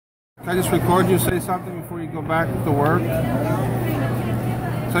I just record you. Say something before you go back to work.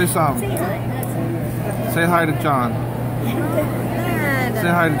 Say something. Say hi to John. Say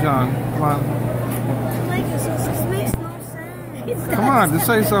hi to John. Come on. This makes no sense. Come on, just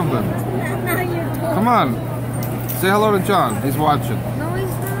say something. Come on. Say hello to John. He's watching. No, he's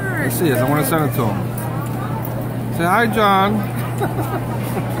not. Yes, he is. I want to send it to him. Say hi, John.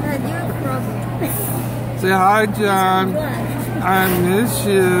 Say hi, John. I miss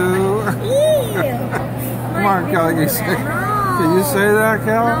you. Come on, Kelly. Can you say that,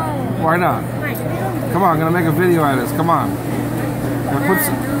 Kelly? No. Why not? Come on, I'm gonna make a video out of this. Come on. I'm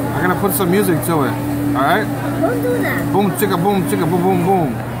gonna put some music to it. All right? Don't do that. Boom, chicka, boom, boom,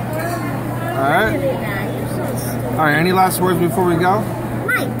 boom. All right? All right. Any last words before we go?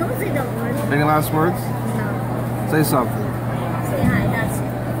 Mike, don't say the word. Any last words? No. Say something. Say hi. That's it.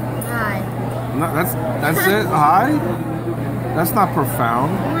 Hi. No, that's it. Hi. That's not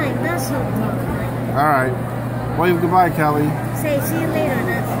profound. Mike, that's so tough. All right. Wave goodbye, Kelly. Say see you later.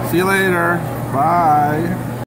 That's it. See you later. Bye.